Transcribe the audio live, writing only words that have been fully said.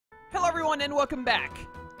everyone, and welcome back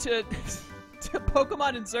to to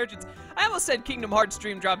Pokemon Insurgence. I almost said Kingdom Hearts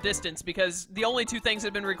Dream Drop Distance because the only two things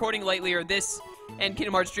I've been recording lately are this and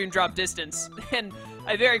Kingdom Hearts Dream Drop Distance. And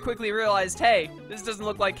I very quickly realized, hey, this doesn't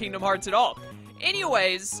look like Kingdom Hearts at all.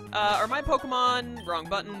 Anyways, are my Pokemon... Wrong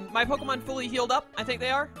button. My Pokemon fully healed up? I think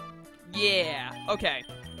they are? Yeah. Okay.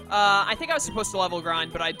 I think I was supposed to level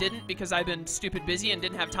grind, but I didn't because I've been stupid busy and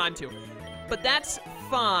didn't have time to. But that's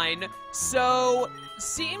fine. So,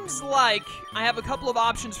 seems like I have a couple of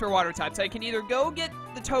options for water types. I can either go get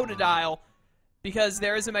the Totodile, because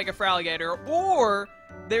there is a Mega Feraligatr, or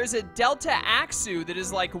there's a Delta Axew that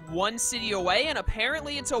is like one city away, and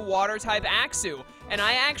apparently it's a water type Axew. And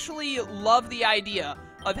I actually love the idea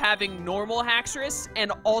of having normal Haxorus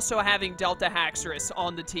and also having Delta Haxorus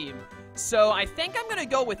on the team. So I think I'm gonna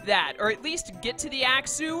go with that, or at least get to the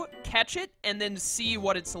Axew, catch it, and then see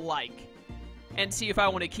what it's like. And see if I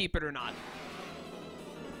want to keep it or not.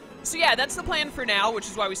 So yeah, that's the plan for now, which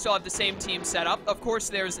is why we still have the same team set up. Of course,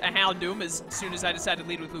 there's a Houndoom as soon as I decide to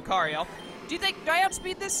lead with Lucario. Do I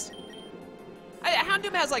outspeed this?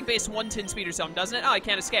 Houndoom has like base 110 speed or something, doesn't it? Oh, I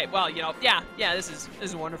can't escape. Well, you know, yeah, this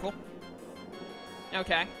is wonderful.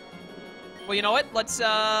 Okay. Well, you know what? Let's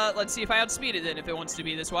see if I outspeed it then, if it wants to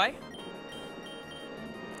be this way.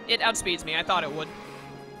 It outspeeds me. I thought it would.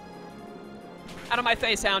 Out of my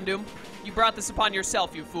face, Houndoom. You brought this upon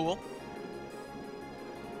yourself, you fool.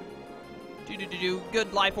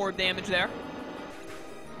 Good life orb damage there.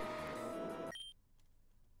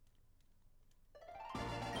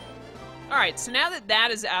 Alright, so now that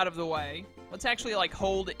that is out of the way, let's actually, like,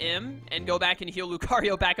 hold M and go back and heal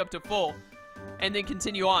Lucario back up to full. And then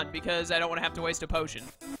continue on, because I don't want to have to waste a potion.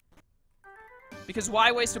 Because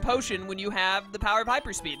why waste a potion when you have the power of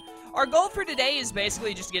Hyperspeed? Our goal for today is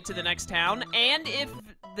basically just to get to the next town, and if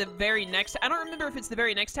the very next... I don't remember if it's the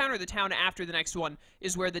very next town or the town after the next one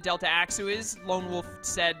is where the Delta Axew is. Lone Wolf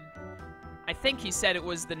said... I think he said it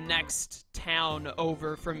was the next town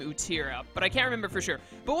over from Utira, but I can't remember for sure.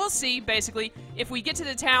 But we'll see, basically. If we get to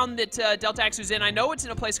the town that Delta Axew's in, I know it's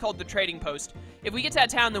in a place called the Trading Post. If we get to that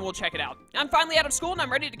town, then we'll check it out. I'm finally out of school, and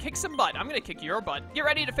I'm ready to kick some butt. I'm gonna kick your butt. Get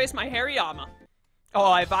ready to face my Hariyama.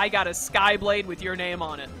 Oh, if I got a Skyblade with your name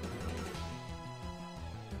on it.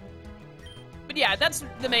 But yeah, that's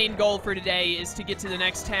the main goal for today, is to get to the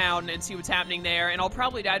next town and see what's happening there. And I'll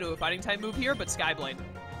probably die to a fighting type move here, but Skyblade.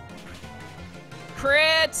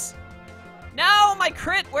 Crits! No, my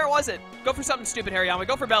crit! Where was it? Go for something stupid, Hariyama.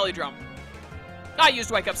 Go for Belly Drum. I used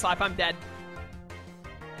Wake Up Slap. I'm dead.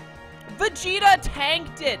 Vegeta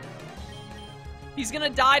tanked it! He's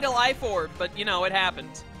gonna die to Life Orb, but, you know, it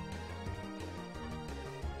happened.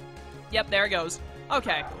 Yep, there it goes.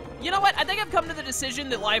 Okay. You know what? I think I've come to the decision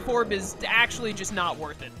that Life Orb is actually just not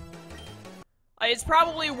worth it. It's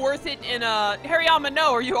probably worth it in a... Hariyama,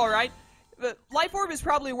 no, are you alright? Life Orb is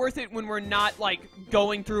probably worth it when we're not, like,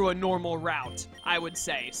 going through a normal route, I would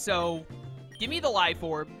say. So, give me the Life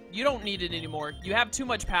Orb. You don't need it anymore. You have too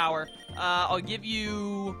much power. I'll give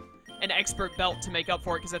you an Expert Belt to make up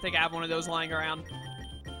for it, because I think I have one of those lying around.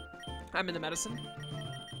 I'm in the medicine.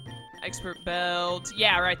 Expert Belt.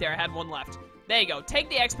 Yeah, right there. I had one left. There you go. Take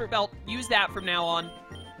the Expert Belt. Use that from now on.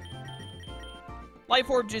 Life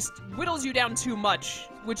Orb just whittles you down too much,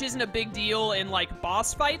 which isn't a big deal in, like,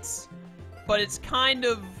 boss fights, but it's kind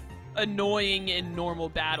of annoying in normal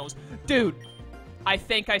battles. Dude, I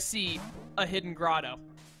think I see a hidden grotto.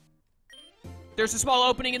 There's a small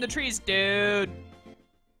opening in the trees, dude.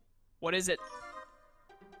 What is it?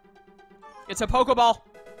 It's a Pokeball.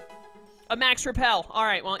 A Max Repel.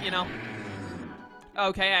 Alright, well, you know.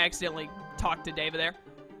 Okay, I accidentally talked to Dava there.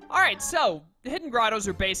 Alright, so, the hidden grottos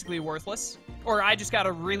are basically worthless. Or I just got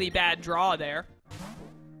a really bad draw there.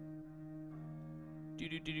 I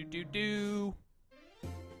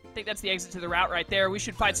think that's the exit to the route right there. We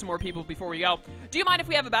should fight some more people before we go. Do you mind if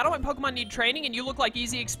we have a battle? My Pokemon need training, and you look like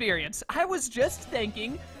easy experience. I was just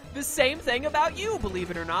thinking the same thing about you, believe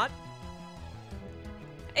it or not.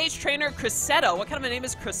 H-Trainer Crescetta. What kind of a name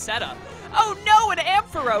is Crescetta? Oh no, an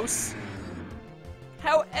Ampharos!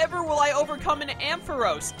 However will I overcome an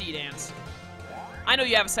Ampharos, D-Dance? I know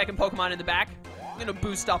you have a second Pokemon in the back. I'm gonna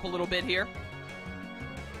boost up a little bit here.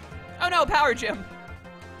 Oh no, Power Gym.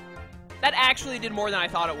 That actually did more than I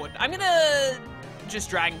thought it would. I'm gonna just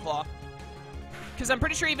Dragon Claw. Because I'm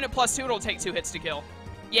pretty sure even at +2 it'll take 2 hits to kill.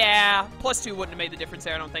 Yeah, +2 wouldn't have made the difference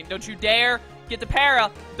there, I don't think. Don't you dare get the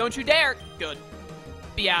para. Don't you dare. Good.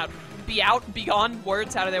 Be out. Be out. Be gone.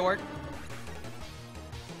 Words, how do they work?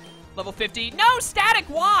 Level 50. No, static,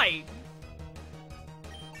 why?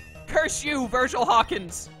 Curse you, Virgil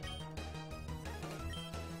Hawkins.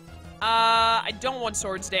 I don't want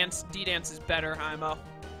Swords Dance. D-Dance is better, Imo.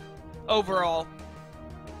 overall.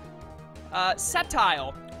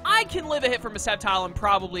 Sceptile. I can live a hit from a Sceptile and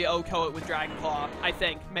probably OHKO it with Dragon Claw, I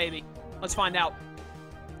think. Maybe. Let's find out.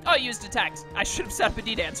 Oh, it used Detect. I should have set up a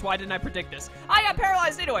D-Dance. Why didn't I predict this? I got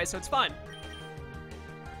paralyzed anyway, so it's fine.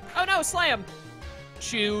 Oh no, Slam.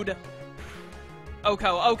 Chewed.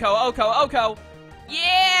 OHKO, OHKO, OHKO, OHKO.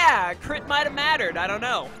 Yeah! Crit might have mattered. I don't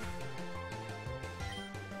know.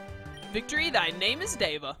 Victory, thy name is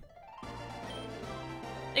Deva.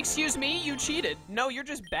 Excuse me, you cheated. No, you're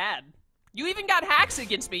just bad. You even got hacks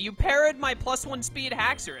against me. You parried my +1 speed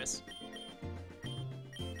Haxorus.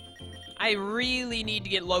 I really need to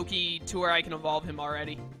get Loki to where I can evolve him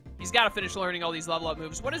already. He's got to finish learning all these level up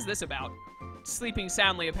moves. What is this about? Sleeping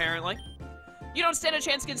soundly, apparently. You don't stand a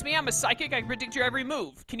chance against me. I'm a psychic. I can predict your every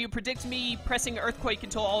move. Can you predict me pressing Earthquake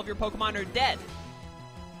until all of your Pokemon are dead?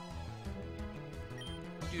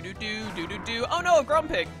 Do-do-do, do-do-do. Oh no, a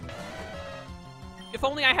Grumpig. If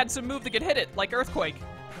only I had some move that could hit it, like Earthquake.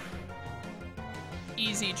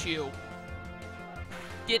 Easy Chew.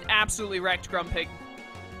 Get absolutely wrecked, Grumpig.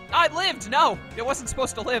 Oh, it lived! No! It wasn't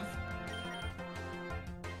supposed to live.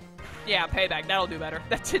 Yeah, payback. That'll do better.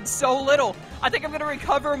 That did so little. I think I'm gonna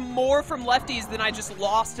recover more from lefties than I just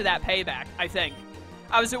lost to that payback, I think.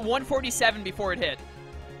 I was at 147 before it hit.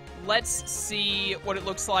 Let's see what it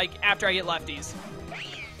looks like after I get lefties.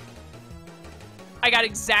 I got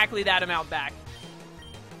exactly that amount back.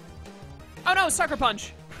 Oh no, Sucker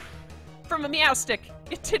Punch! From a Meow Stick.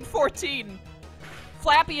 It did 14.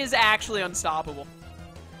 Flappy is actually unstoppable.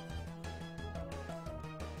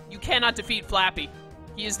 You cannot defeat Flappy.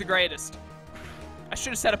 He is the greatest. I should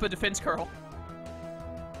have set up a defense curl.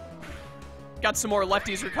 Got some more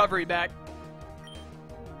lefties recovery back.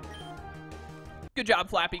 Good job,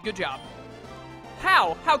 Flappy. Good job.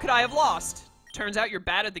 How? How could I have lost? Turns out you're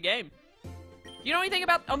bad at the game. You know anything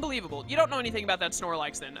about... Unbelievable. You don't know anything about that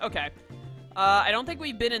Snorlax then. Okay. I don't think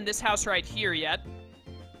we've been in this house right here yet.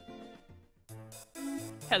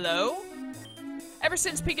 Hello? Ever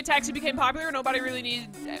since Pikachu became popular, nobody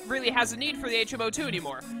really has a need for the HMO2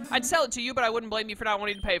 anymore. I'd sell it to you, but I wouldn't blame you for not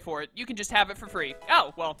wanting to pay for it. You can just have it for free.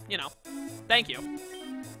 Oh, well, you know. Thank you.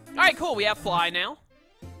 Alright, cool. We have Fly now.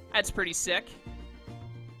 That's pretty sick.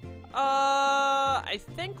 I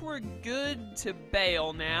think we're good to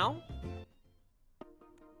bail now.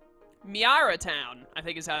 Miara Town, I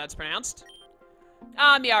think is how that's pronounced.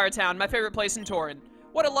 Ah, Miara Town, my favorite place in Torren.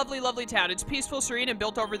 What a lovely, lovely town. It's peaceful, serene, and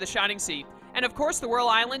built over the shining sea. And of course, the Whirl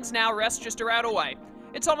Islands now rest just a route away.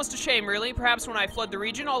 It's almost a shame, really. Perhaps when I flood the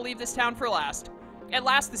region, I'll leave this town for last. At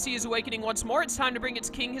last, the sea is awakening once more. It's time to bring its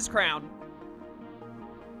king his crown.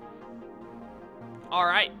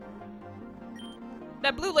 Alright.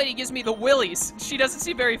 That blue lady gives me the willies. She doesn't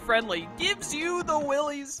seem very friendly. Gives you the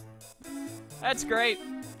willies. That's great.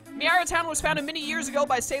 Miara Town was founded many years ago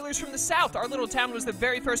by sailors from the south. Our little town was the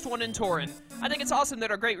very first one in Torren. I think it's awesome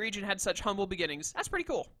that our great region had such humble beginnings. That's pretty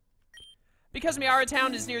cool. Because Miara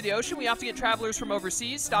Town is near the ocean, we often get travelers from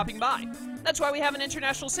overseas stopping by. That's why we have an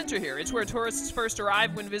international center here. It's where tourists first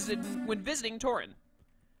arrive when visiting Torren.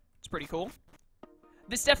 It's pretty cool.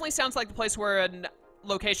 This definitely sounds like the place where a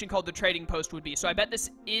location called the Trading Post would be. So I bet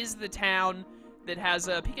this is the town that has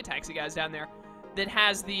Pikachu guys down there. That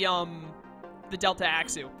has the Delta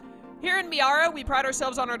Axu. Here in Miara, we pride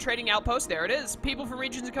ourselves on our trading outpost. There it is. People from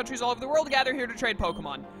regions and countries all over the world gather here to trade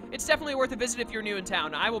Pokemon. It's definitely worth a visit if you're new in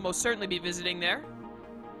town. I will most certainly be visiting there.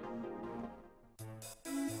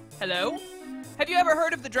 Hello? Have you ever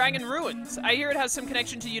heard of the Dragon Ruins? I hear it has some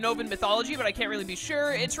connection to Unovan mythology, but I can't really be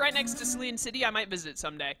sure. It's right next to Celine City. I might visit it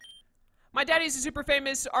someday. My daddy's a super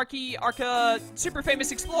famous super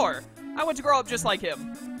famous explorer. I want to grow up just like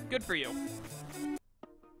him. Good for you.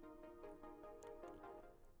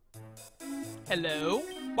 Hello?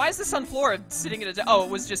 Why is the Sunflora sitting in a...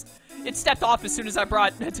 Oh, it stepped off as soon as I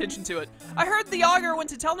brought attention to it. I heard the Augur went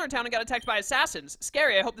to Telnor Town and got attacked by assassins.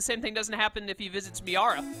 Scary. I hope the same thing doesn't happen if he visits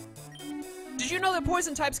Miara. Did you know that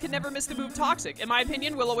poison types can never miss the move Toxic? In my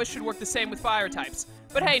opinion, Will-O-Wisp should work the same with fire types.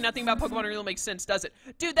 But hey, nothing about Pokemon really makes sense, does it?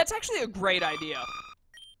 Dude, that's actually a great idea.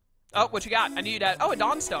 Oh, what you got? I knew that. Oh, a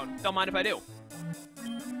Dawnstone. Don't mind if I do.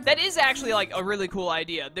 That is actually, like, a really cool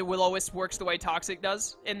idea. That Will-O-Wisp works the way Toxic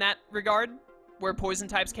does in that regard. Where poison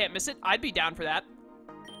types can't miss it. I'd be down for that.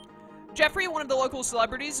 Jeffrey, one of the local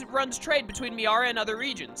celebrities, runs trade between Miara and other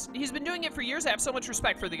regions. He's been doing it for years. I have so much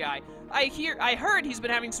respect for the guy. I heard he's been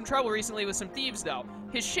having some trouble recently with some thieves, though.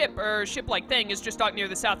 His ship, or ship-like thing, is just docked near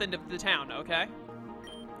the south end of the town, okay?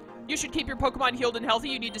 You should keep your Pokemon healed and healthy.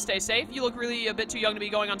 You need to stay safe. You look really a bit too young to be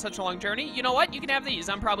going on such a long journey. You know what? You can have these.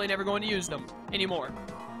 I'm probably never going to use them anymore.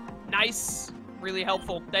 Nice. Really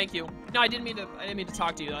helpful. Thank you. No, I didn't mean to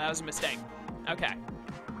talk to you, though. That was a mistake. Okay.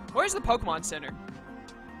 Where's the Pokemon Center?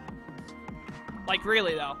 Like,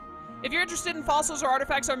 really, though. If you're interested in fossils or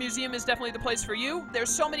artifacts, our museum is definitely the place for you. There's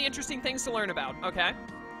so many interesting things to learn about, okay?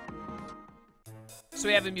 So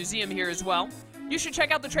we have a museum here as well. You should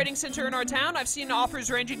check out the trading center in our town. I've seen offers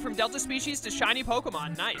ranging from Delta species to shiny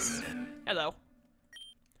Pokemon. Nice. Hello.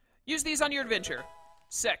 Use these on your adventure.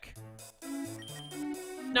 Sick.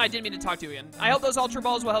 No, I didn't mean to talk to you again. I hope those Ultra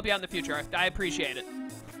Balls will help you out in the future. I appreciate it.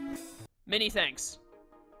 Many thanks.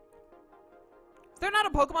 Is there not a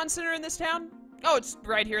Pokemon Center in this town? Oh, it's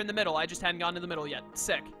right here in the middle. I just hadn't gone to the middle yet.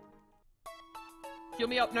 Sick. Heal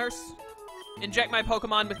me up, nurse. Inject my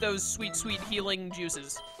Pokemon with those sweet, sweet healing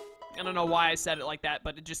juices. I don't know why I said it like that,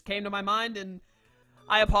 but it just came to my mind, and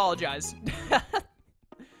I apologize.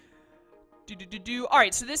 All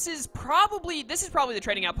right, so this is probably the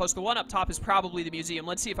trading outpost. The one up top is probably the museum.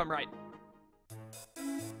 Let's see if I'm right.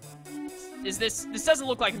 This doesn't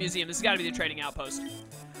look like a museum. This has got to be the trading outpost.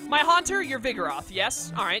 My Haunter, you're Vigoroth,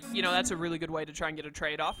 yes? All right, you know, that's a really good way to try and get a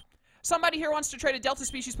trade off. Somebody here wants to trade a Delta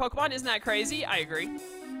species Pokemon. Isn't that crazy? I agree.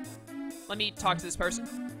 Let me talk to this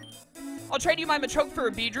person. I'll trade you my Machoke for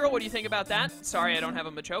a Beedrill. What do you think about that? Sorry, I don't have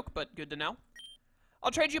a Machoke, but good to know.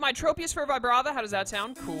 I'll trade you my Tropius for a Vibrava. How does that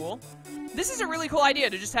sound? Cool. This is a really cool idea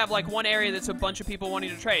to just have, like, one area that's a bunch of people wanting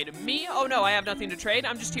to trade. Me? Oh, no, I have nothing to trade.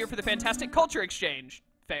 I'm just here for the fantastic culture exchange.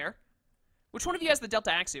 Fair. Which one of you has the Delta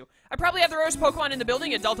Axew? I probably have the rarest Pokemon in the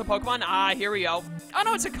building, a Delta Pokemon. Ah, here we go. Oh,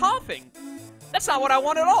 no, it's a Coughing. That's not what I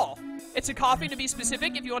want at all. It's a Coughing, to be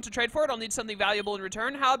specific. If you want to trade for it, I'll need something valuable in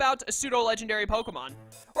return. How about a pseudo-legendary Pokemon?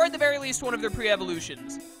 Or at the very least, one of their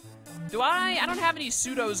pre-evolutions. I don't have any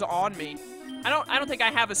pseudos on me. I don't think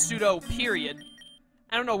I have a pseudo, period.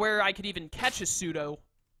 I don't know where I could even catch a pseudo.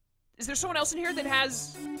 Is there someone else in here that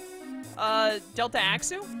has, Delta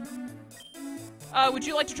Axew? Would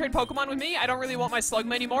you like to trade Pokemon with me? I don't really want my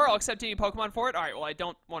Slugma anymore. I'll accept any Pokemon for it. All right, well, I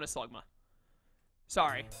don't want a Slugma.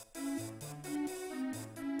 Sorry.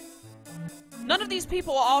 None of these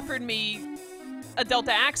people offered me a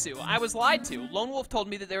Delta Axew. I was lied to. Lone Wolf told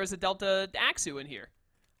me that there was a Delta Axew in here.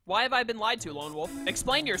 Why have I been lied to, Lone Wolf?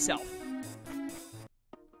 Explain yourself.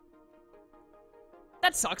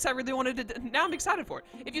 That sucks. I really wanted to... Now I'm excited for it.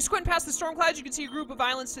 If you squint past the storm clouds, you can see a group of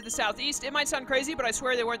islands to the southeast. It might sound crazy, but I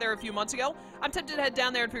swear they weren't there a few months ago. I'm tempted to head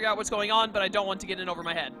down there and figure out what's going on, but I don't want to get in over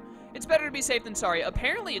my head. It's better to be safe than sorry.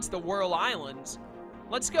 Apparently, it's the Whirl Islands.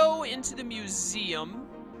 Let's go into the museum.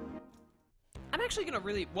 I'm actually gonna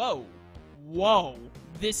really... Whoa. Whoa.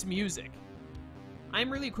 This music. I'm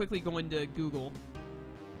really quickly going to Google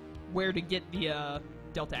where to get the,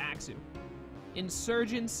 Delta Axew.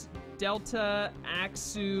 Insurgence Delta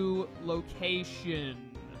Axew location.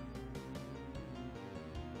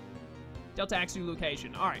 Delta Axew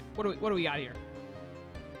location. All right, what do we got here?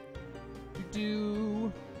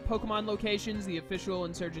 Pokemon locations, the official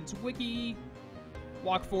Insurgence wiki.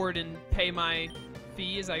 Walk forward and pay my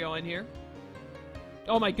fee as I go in here.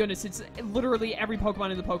 Oh my goodness, it's literally every Pokemon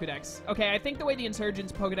in the Pokedex. Okay, I think the way the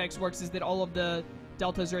Insurgence Pokedex works is that all of the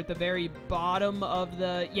Deltas are at the very bottom of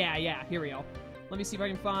the... Yeah, here we go. Let me see if I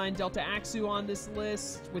can find Delta Axew on this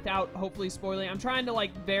list without hopefully spoiling. I'm trying to,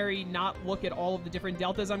 like, not look at all of the different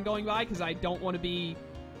Deltas I'm going by because I don't want to be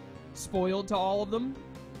spoiled to all of them.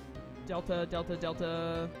 Delta.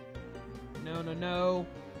 No.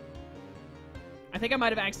 I think I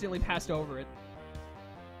might have accidentally passed over it.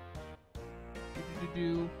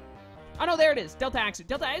 Oh, no, there it is. Delta Axew.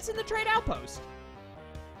 It's in the trade outpost.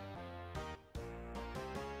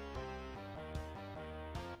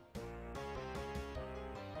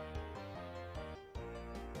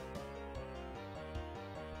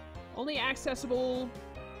 Only accessible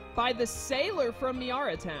by the sailor from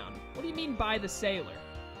Miara Town. What do you mean by the sailor?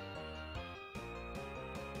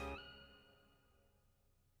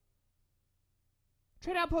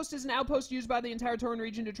 Trade outpost is an outpost used by the entire Torren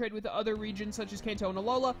region to trade with other regions such as Kanto and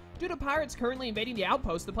Alola. Due to pirates currently invading the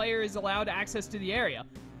outpost, the player is allowed access to the area.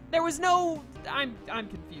 There was no... I'm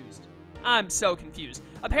confused. I'm so confused.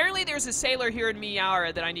 Apparently there's a sailor here in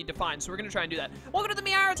Miara that I need to find, so we're gonna try and do that. Welcome to the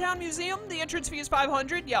Miara Town Museum. The entrance fee is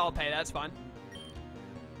 500. Yeah, I'll pay. That's fine.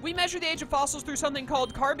 We measure the age of fossils through something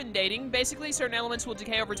called carbon dating. Basically, certain elements will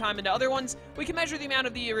decay over time into other ones. We can measure the amount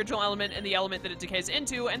of the original element and the element that it decays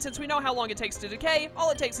into, and since we know how long it takes to decay,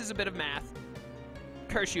 all it takes is a bit of math.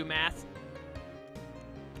 Curse you, math.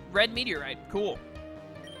 Red meteorite. Cool.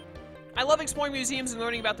 I love exploring museums and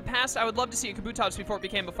learning about the past. I would love to see a Kabutops before it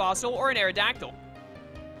became a fossil, or an Aerodactyl.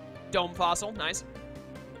 Dome fossil. Nice.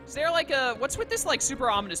 Is there like a... What's with this, like, super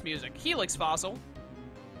ominous music? Helix fossil.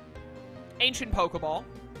 Ancient Pokeball.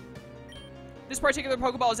 This particular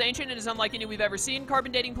Pokeball is ancient and is unlike any we've ever seen.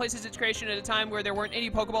 Carbon dating places its creation at a time where there weren't any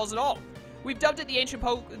Pokeballs at all. We've dubbed it the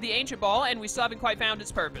Ancient Ball, and we still haven't quite found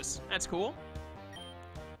its purpose. That's cool.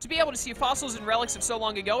 To be able to see fossils and relics of so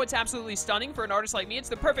long ago, it's absolutely stunning. For an artist like me, it's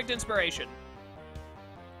the perfect inspiration.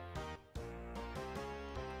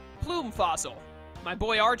 Plume Fossil. My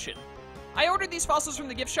boy Archon. I ordered these fossils from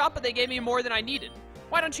the gift shop, but they gave me more than I needed.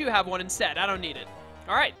 Why don't you have one instead? I don't need it.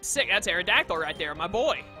 Alright, sick. That's Aerodactyl right there, my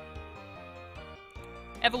boy.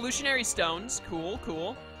 Evolutionary Stones. Cool,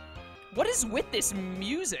 cool. What is with this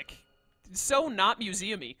music? It's so not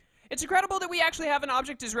museum-y. It's incredible that we actually have an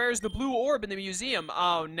object as rare as the blue orb in the museum.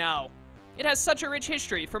 Oh, no. It has such a rich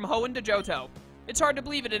history, from Hoenn to Johto. It's hard to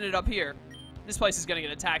believe it ended up here. This place is gonna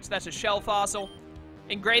get attacked. That's a shell fossil.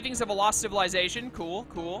 Engravings of a lost civilization. Cool,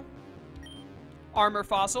 cool. Armor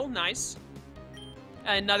fossil. Nice.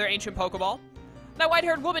 Another ancient Pokeball. That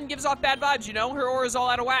white-haired woman gives off bad vibes, you know? Her aura's all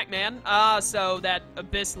out of whack, man. So that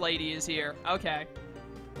Abyss lady is here. Okay.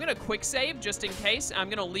 I'm gonna quick save, just in case. I'm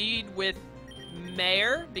gonna lead with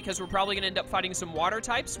Mare, because we're probably gonna end up fighting some water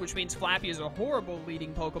types, which means Flappy is a horrible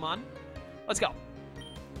leading Pokemon. Let's go.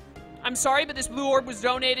 I'm sorry, but this blue orb was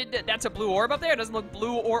donated. That's a blue orb up there. It doesn't look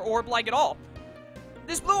blue or orb-like at all.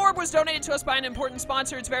 This blue orb was donated to us by an important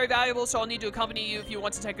sponsor. It's very valuable, so I'll need to accompany you if you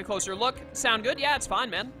want to take a closer look. Sound good? Yeah, it's fine,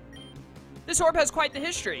 man. This orb has quite the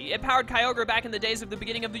history. It powered Kyogre back in the days of the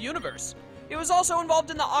beginning of the universe. It was also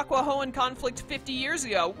involved in the Aqua-Hoenn conflict 50 years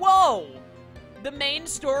ago. Whoa! The main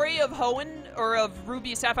story of Hoenn, or of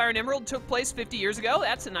Ruby, Sapphire, and Emerald took place 50 years ago?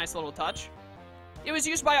 That's a nice little touch. It was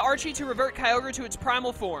used by Archie to revert Kyogre to its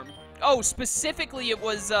primal form. Oh, specifically it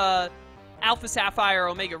was, Alpha Sapphire,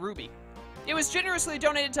 Omega Ruby. It was generously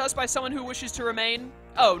donated to us by someone who wishes to remain...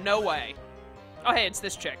 Oh, no way. Oh, hey, it's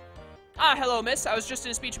this chick. Ah, hello, miss. I was just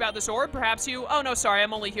in a speech about this orb. Perhaps you... Oh, no, sorry.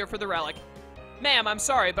 I'm only here for the relic. Ma'am, I'm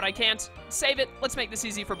sorry, but I can't. Save it. Let's make this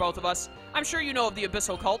easy for both of us. I'm sure you know of the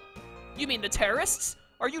Abyssal Cult. You mean the terrorists?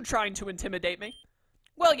 Are you trying to intimidate me?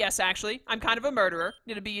 Well, yes, actually. I'm kind of a murderer.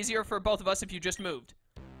 It'd be easier for both of us if you just moved.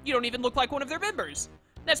 You don't even look like one of their members.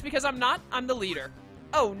 That's because I'm not. I'm the leader.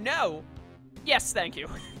 Oh, no. Yes, thank you.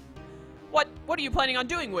 What are you planning on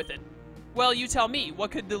doing with it? Well, you tell me.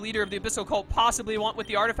 What could the leader of the Abyssal Cult possibly want with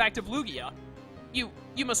the artifact of Lugia? You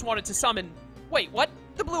must want it to summon... Wait, what?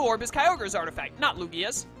 The blue orb is Kyogre's artifact, not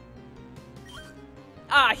Lugia's.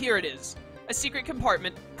 Ah, here it is. A secret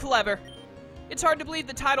compartment. Clever. It's hard to believe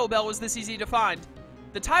the Tidal Bell was this easy to find.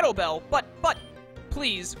 The Tidal Bell? But...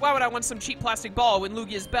 Please, why would I want some cheap plastic ball when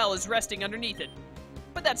Lugia's bell is resting underneath it?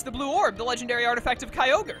 But that's the blue orb, the legendary artifact of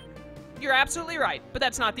Kyogre. You're absolutely right, but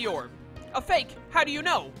that's not the orb. A fake? How do you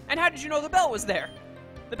know? And how did you know the bell was there?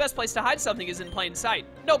 The best place to hide something is in plain sight.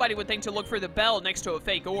 Nobody would think to look for the bell next to a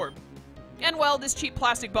fake orb. And well, this cheap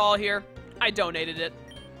plastic ball here, I donated it.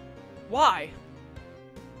 Why?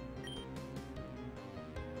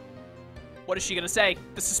 What is she gonna say?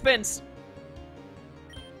 The suspense.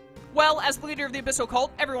 Well, as the leader of the Abyssal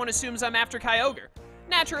Cult, everyone assumes I'm after Kyogre.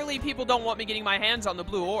 Naturally, people don't want me getting my hands on the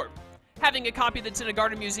blue orb. Having a copy that's in a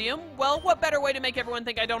garden museum, well, what better way to make everyone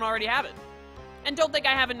think I don't already have it? And don't think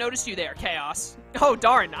I haven't noticed you there, Chaos. Oh,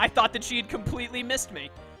 darn, I thought that she had completely missed me.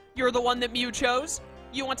 You're the one that Mew chose?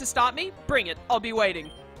 You want to stop me? Bring it, I'll be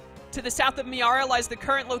waiting. To the south of Miara lies the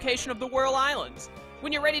current location of the Whirl Islands.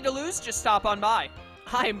 When you're ready to lose, just stop on by.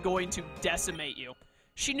 I am going to decimate you.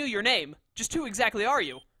 She knew your name. Just who exactly are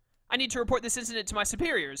you? I need to report this incident to my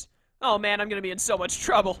superiors. Oh man, I'm gonna be in so much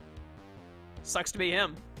trouble. Sucks to be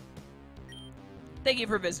him. Thank you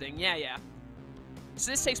for visiting. Yeah.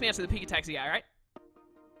 So this takes me out to the Pika Taxi guy, right?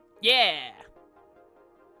 Yeah!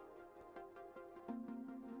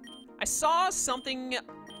 I saw something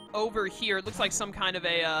over here. It looks like some kind of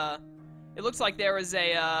a, it looks like there was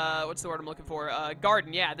a, what's the word I'm looking for?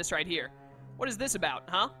 Garden. Yeah, this right here. What is this about,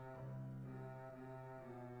 huh?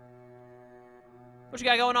 What you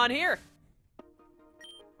got going on here?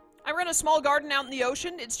 I run a small garden out in the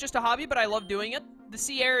ocean. It's just a hobby, but I love doing it. The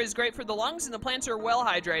sea air is great for the lungs, and the plants are well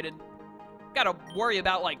hydrated. Gotta worry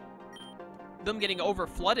about, like, them getting over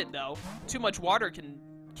flooded, though. Too much water can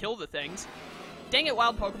kill the things. Dang it,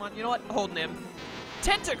 wild Pokemon. You know what? Holding him.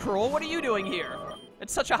 Tentacruel, what are you doing here?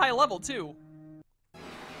 It's such a high level, too.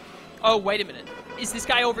 Oh, wait a minute. Is this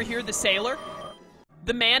guy over here the sailor?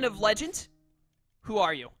 The man of legend? Who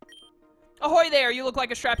are you? Ahoy there, you look like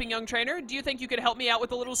a strapping young trainer. Do you think you could help me out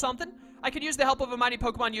with a little something? I could use the help of a mighty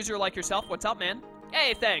Pokemon user like yourself. What's up, man?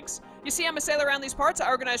 Hey, thanks. You see, I'm a sailor around these parts. I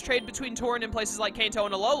organize trade between Torren and places like Kanto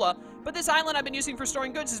and Alola, but this island I've been using for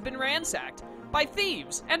storing goods has been ransacked. By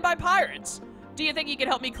thieves and by pirates. Do you think you could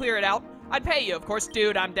help me clear it out? I'd pay you, of course.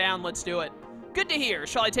 Dude, I'm down. Let's do it. Good to hear.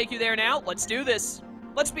 Shall I take you there now? Let's do this.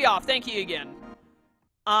 Let's be off. Thank you again.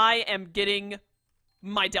 I am getting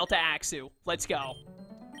my Delta Axu. Let's go.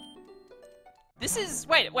 This is...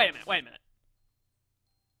 Wait a minute.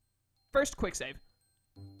 First, quick save.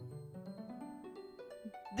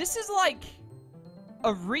 This is like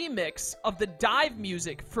a remix of the dive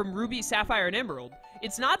music from Ruby, Sapphire, and Emerald.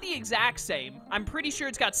 It's not the exact same. I'm pretty sure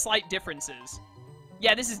it's got slight differences.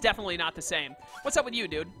 Yeah, this is definitely not the same. What's up with you,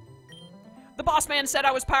 dude? The boss man said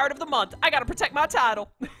I was Pirate of the Month. I gotta protect my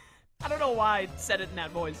title. I don't know why I said it in that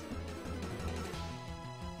voice.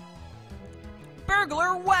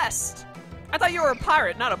 Burglar West. I thought you were a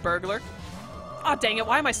pirate, not a burglar. Aw, dang it.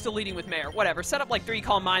 Why am I still leading with Mayor? Whatever. Set up like 3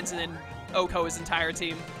 Calm Minds and then Oko his entire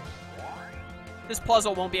team. This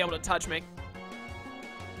puzzle won't be able to touch me.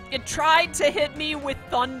 It tried to hit me with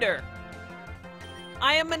thunder.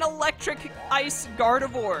 I am an electric ice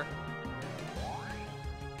Gardevoir.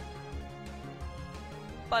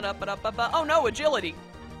 Ba-da-ba-da-ba-ba. Oh no, agility.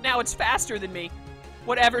 Now it's faster than me.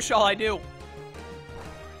 Whatever shall I do?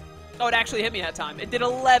 Oh, it actually hit me that time. It did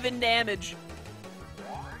 11 damage.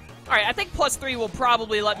 Alright, I think +3 will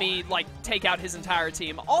probably let me, like, take out his entire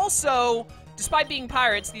team. Also, despite being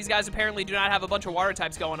pirates, these guys apparently do not have a bunch of water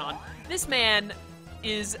types going on. This man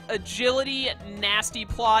is agility, nasty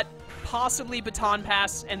plot, possibly baton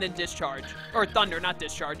pass, and then discharge. Or thunder, not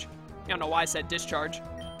discharge. I don't know why I said discharge.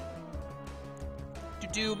 To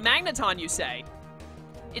do Magneton, you say?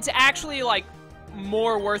 It's actually, like,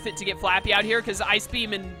 more worth it to get Flappy out here, because Ice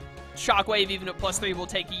Beam and Shockwave, even at +3, will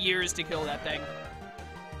take years to kill that thing.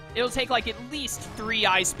 It'll take, like, at least 3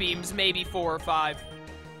 Ice Beams, maybe 4 or 5.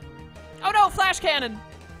 Oh no, Flash Cannon!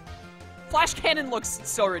 Flash Cannon looks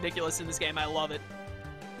so ridiculous in this game, I love it.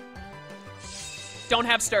 Don't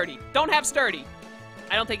have Sturdy. Don't have Sturdy!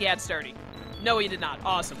 I don't think he had Sturdy. No, he did not.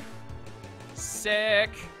 Awesome. Sick.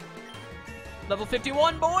 Level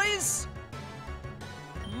 51, boys!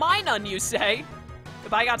 Minun, you say?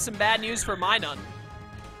 If I got some bad news for Minun.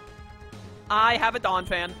 I have a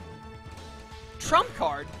Donphan. Trump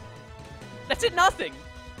card? That did nothing.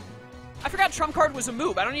 I forgot Trump card was a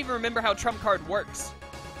move. I don't even remember how Trump card works.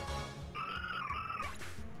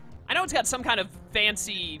 I know it's got some kind of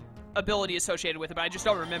fancy ability associated with it, but I just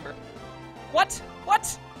don't remember. What?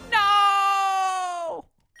 What? No!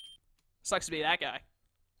 Sucks to be that guy.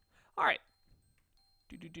 All right.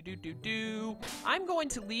 I'm going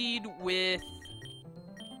to lead with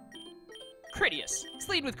Critias. Let's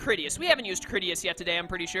lead with Critias. We haven't used Critias yet today, I'm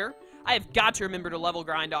pretty sure. I have got to remember to level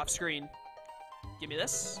grind off screen. Give me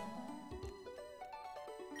this.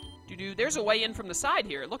 There's a way in from the side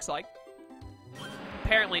here, it looks like.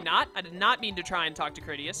 Apparently not. I did not mean to try and talk to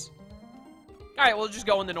Critias. Alright, we'll just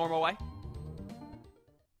go in the normal way.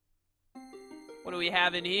 What do we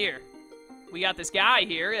have in here? We got this guy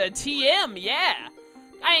here, a TM, yeah!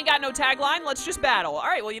 I ain't got no tagline, let's just battle.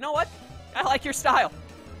 Alright, well, you know what? I like your style.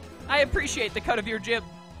 I appreciate the cut of your jib.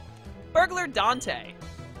 Burglar Dante.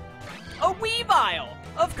 A Weavile!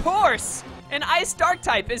 Of course! An Ice Dark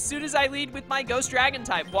type as soon as I lead with my Ghost Dragon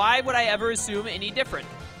type. Why would I ever assume any different?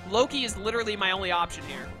 Loki is literally my only option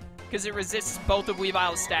here, because it resists both of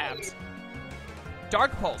Weavile's stabs.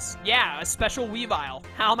 Dark Pulse. Yeah, a special Weavile.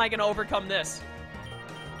 How am I going to overcome this?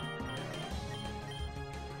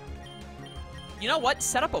 You know what?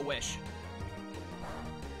 Set up a wish.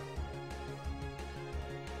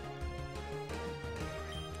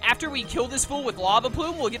 After we kill this fool with Lava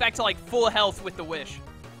Plume, we'll get back to, like, full health with the wish.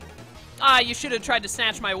 You should have tried to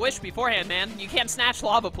snatch my wish beforehand, man. You can't snatch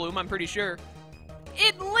Lava Plume, I'm pretty sure.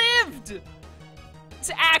 It lived!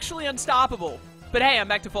 It's actually unstoppable. But hey, I'm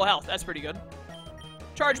back to full health. That's pretty good.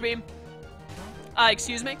 Charge Beam.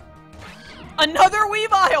 Excuse me? Another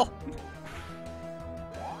Weavile!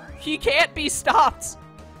 He can't be stopped.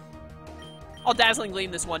 I'll Dazzling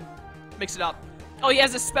Gleam this one. Mix it up. Oh, he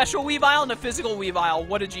has a special Weavile and a physical Weavile.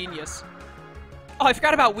 What a genius. Oh, I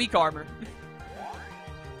forgot about Weak Armor.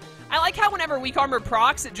 I like how whenever Weak Armor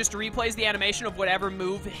procs, it just replays the animation of whatever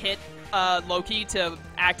move hit Loki to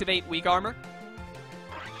activate Weak Armor.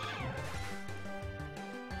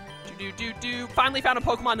 Finally found a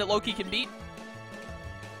Pokemon that Loki can beat.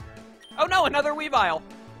 Oh no, another Weavile.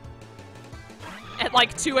 At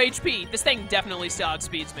like 2 HP. This thing definitely still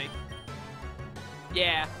outspeeds me.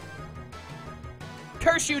 Yeah.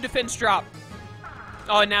 Curse you, defense drop.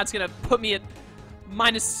 Oh, and now it's gonna put me at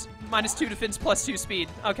minus 2 defense plus 2 speed.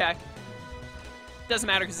 Okay. Doesn't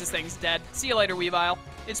matter because this thing's dead. See you later, Weavile.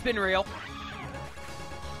 It's been real.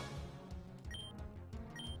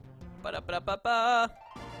 Ba-da-ba-da-ba-ba.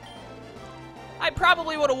 I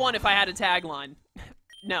probably would have won if I had a tagline.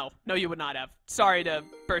 No, you would not have. Sorry to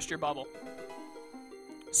burst your bubble.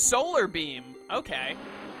 Solar Beam. Okay.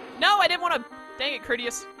 No, I didn't want to. Dang it,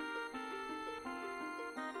 Critias.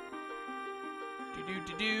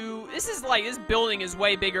 This building is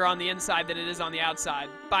way bigger on the inside than it is on the outside.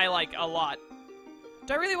 By, like, a lot.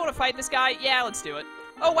 Do I really want to fight this guy? Yeah, let's do it.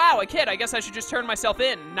 Oh, wow, a kid. I guess I should just turn myself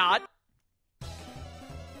in. Not.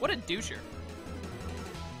 What a doucher.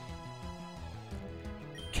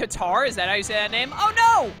 Qatar? Is that how you say that name? Oh,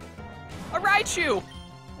 no! A Raichu!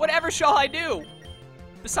 Whatever shall I do?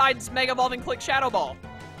 Besides Mega Evolve and click Shadow Ball.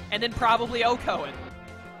 And then probably Oko it.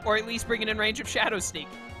 Or at least bring it in range of Shadow Sneak.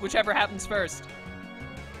 Whichever happens first.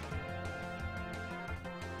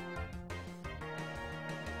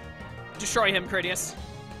 Destroy him, Critias.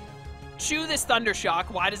 Chew this Thunder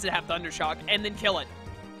Shock. Why does it have Thunder Shock? And then kill it.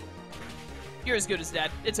 You're as good as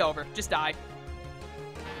dead. It's over. Just die.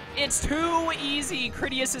 It's too easy.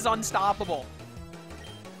 Critias is unstoppable.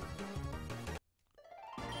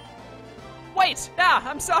 Wait! Ah,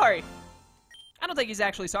 I'm sorry. I don't think he's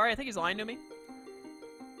actually sorry. I think he's lying to me.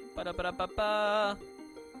 Ba-da-ba-da-ba-ba.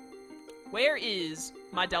 Where is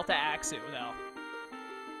my Delta Axu, though?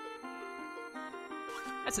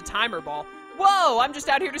 That's a timer ball. Whoa! I'm just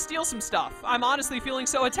out here to steal some stuff. I'm honestly feeling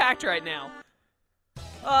so attacked right now.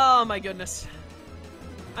 Oh, my goodness.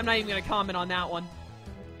 I'm not even going to comment on that one.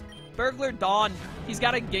 Burglar Dawn. He's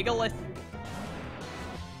got a Gigalith.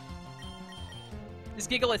 This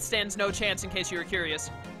Gigalith stands no chance in case you were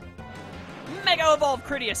curious. Mega Evolve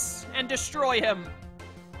Critias and destroy him.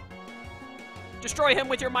 Destroy him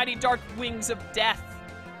with your mighty dark wings of death.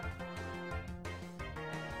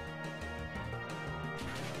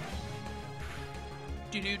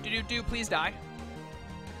 Do, please die.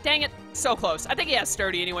 Dang it, so close. I think he has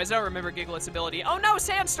Sturdy anyways. I don't remember Gigalith's ability. Oh no,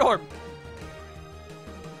 Sandstorm!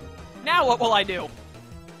 Now what will I do?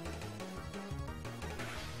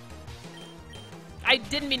 I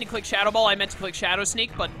didn't mean to click Shadow Ball. I meant to click Shadow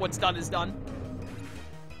Sneak, but what's done is done.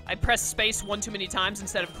 I pressed space one too many times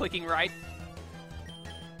instead of clicking right.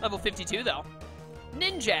 Level 52, though.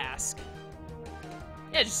 Ninjask.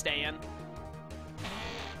 Yeah, just stay in.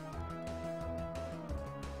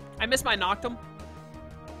 I missed my Noctum.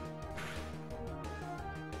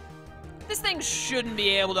 This thing shouldn't be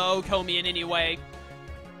able to Oko me in any way.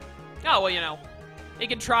 Oh, well, you know. It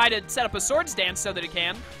can try to set up a Swords Dance so that it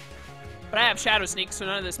can. But I have Shadow Sneak, so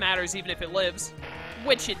none of this matters even if it lives.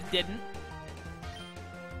 Which it didn't.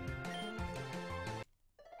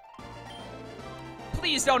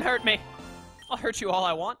 Please don't hurt me. I'll hurt you all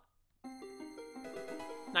I want.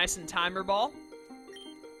 Nice and timer ball.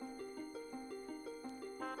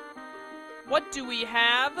 What do we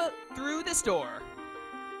have through this door?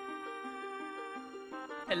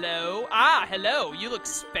 Hello? Ah, hello. You look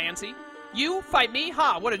fancy. You fight me?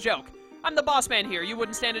 Ha, what a joke. I'm the boss man here. You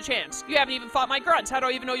wouldn't stand a chance. You haven't even fought my grunts. How do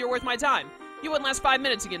I even know you're worth my time? You wouldn't last 5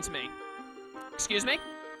 minutes against me. Excuse me?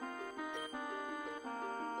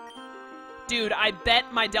 Dude, I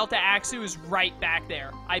bet my Delta Axu is right back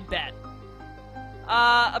there. I bet.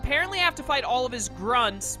 Apparently I have to fight all of his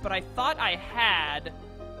grunts, but I thought I had.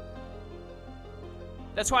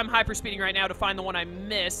 That's why I'm hyperspeeding right now to find the one I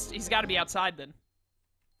missed. He's got to be outside then.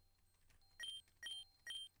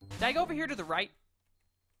 Did I go over here to the right?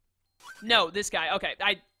 No, this guy. Okay,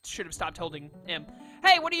 I should have stopped holding him.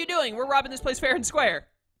 Hey, what are you doing? We're robbing this place fair and square.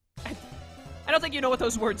 I don't think you know what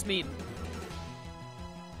those words mean.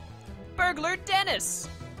 Burglar Dennis.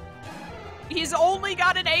 He's only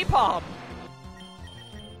got an A-Palm.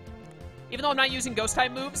 Even though I'm not using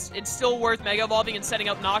Ghost-type moves, it's still worth Mega Evolving and setting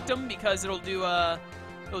up Noctum because it'll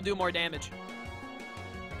do more damage.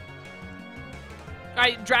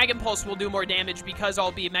 Alright, Dragon Pulse will do more damage because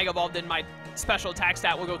I'll be Mega Evolved and my special attack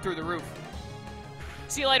stat will go through the roof.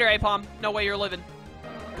 See you later, A-Palm. No way you're living.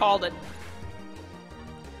 Called it.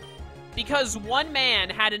 Because one man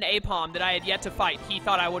had an A-Palm that I had yet to fight, he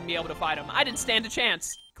thought I wouldn't be able to fight him. I didn't stand a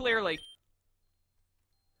chance, clearly.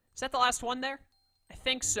 Is that the last one there? I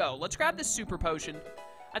think so. Let's grab this Super Potion.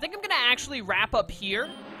 I think I'm going to actually wrap up here.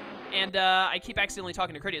 And I keep accidentally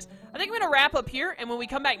talking to Critias. I think I'm going to wrap up here, and when we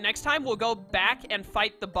come back next time, we'll go back and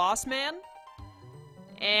fight the boss man.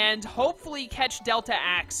 And hopefully catch Delta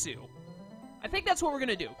Axu. I think that's what we're going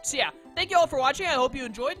to do. So yeah, thank you all for watching. I hope you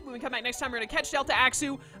enjoyed. When we come back next time, we're going to catch Delta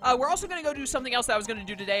Axu. We're also going to go do something else that I was going to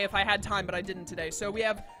do today if I had time, but I didn't today. So we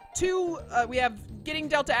have we have getting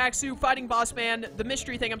Delta Axu, fighting boss man, the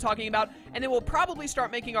mystery thing I'm talking about, and then we'll probably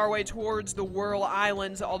start making our way towards the Whirl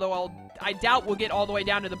Islands, although I doubt we'll get all the way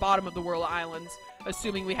down to the bottom of the Whirl Islands,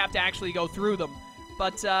 assuming we have to actually go through them.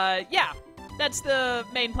 But yeah, that's the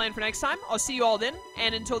main plan for next time. I'll see you all then,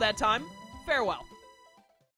 and until that time, farewell.